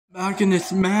Back in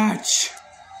this match.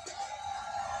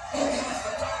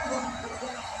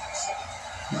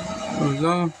 What's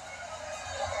up?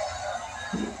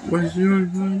 What's yours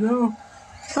gonna do?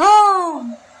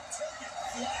 Oh!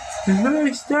 The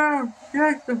face there!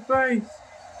 Check the face!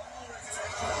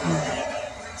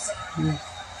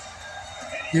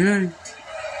 Yeah.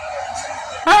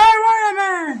 Hey, wait a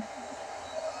minute!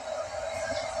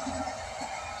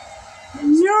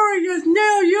 Yuri just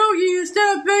nailed Yugi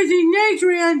instead of facing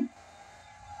Nadrian!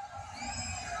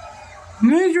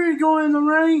 Nadrian going in the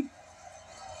ring!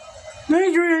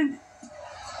 Nadrian!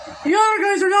 The other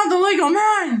guys are not the legal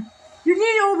men! You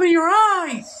need to open your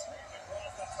eyes!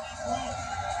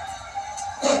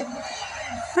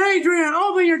 Adrian,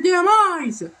 open your damn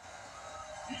eyes!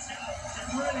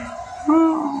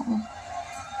 Oh.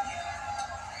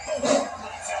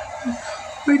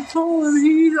 I told him he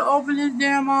needs to open his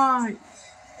damn eyes.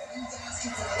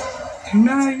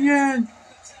 Not again.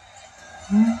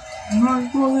 I'm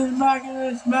not going back in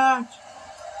this match.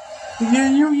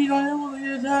 Again, Yugi's not able to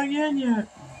get a tag in yet.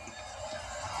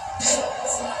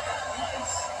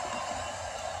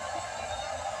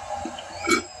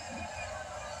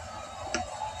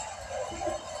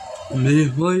 The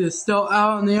blade is still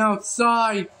out on the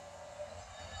outside.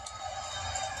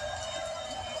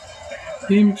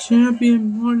 Team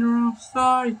champion on your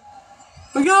outside.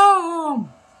 We go home.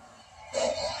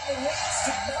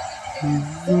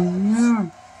 Yeah.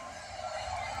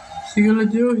 What's he gonna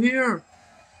do here?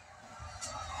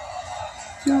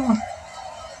 Yeah.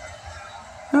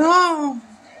 Oh.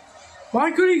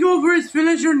 Why couldn't he go for his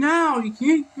finisher now? He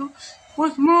can't go.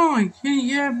 What's wrong? Can't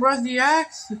he press the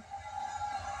X?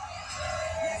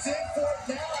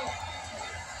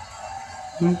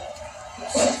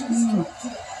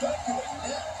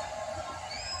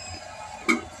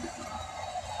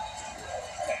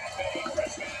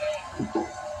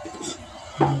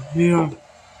 Yeah.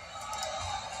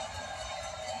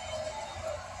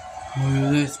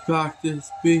 Let's back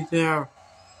this beat there.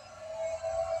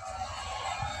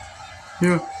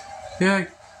 Here, yeah.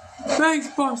 Thanks,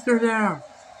 Buster there.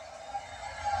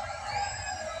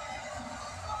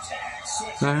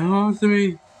 That belongs to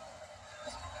me.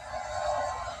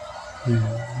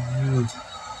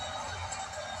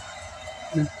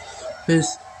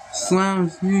 This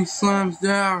slams, he slams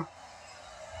down.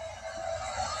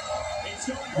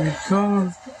 He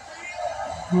comes.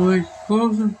 Really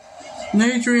closer.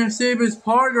 Nadrian saved his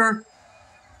partner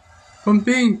from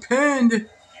being pinned.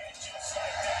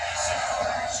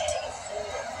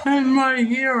 And right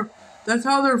here, that's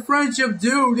how their friendship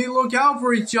do. They look out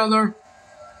for each other.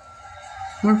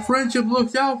 Their friendship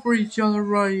looks out for each other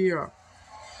right here.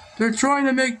 They're trying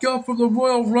to make up for the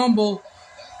Royal Rumble.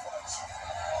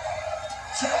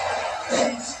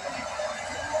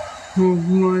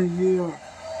 Right here.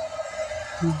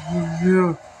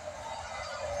 Here.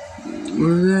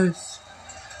 With this.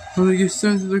 Let me get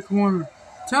sent to the corner.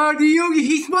 Tag to Yugi.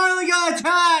 He's finally got a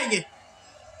tag.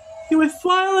 He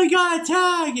finally got a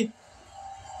tag.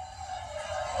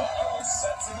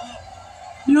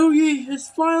 Yugi is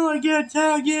finally get a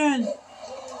tag in.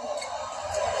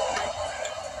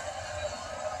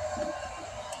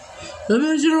 The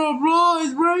Divisional Brawl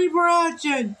is ready for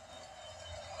action.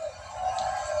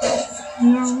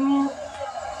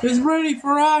 Is ready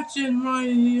for action right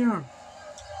here.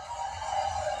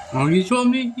 Oh, he told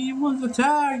me he wants the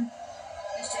tag.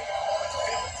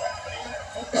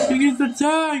 He gets the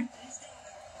tag.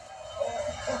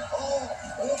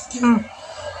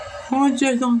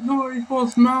 Punches on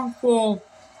Nordy's mouthful.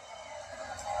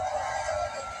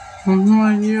 I'm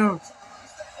right here.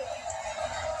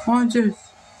 Punches.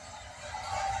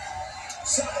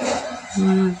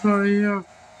 Right here.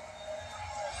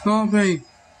 Stomping.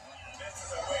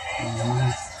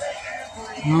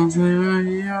 Stomping right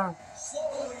here.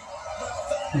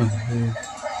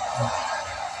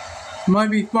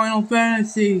 Might be Final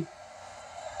Fantasy.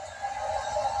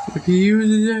 If he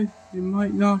uses it, it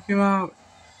might knock him out.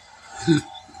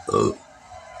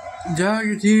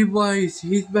 Dagger T-Blaze,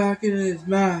 he's back in his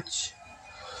match.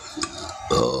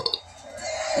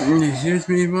 Here's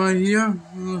me right here.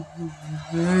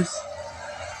 This.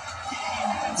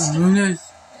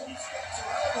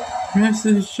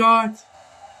 Misses the shot.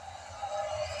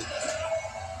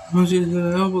 Punches the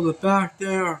elbow, the back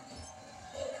there.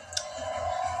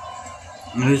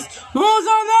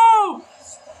 Oh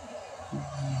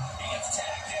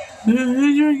no!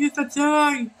 Adrian gets the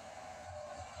tag.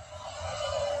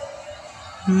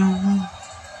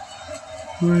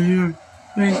 Right here.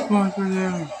 Thanks, Buster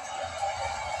there.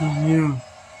 Right here.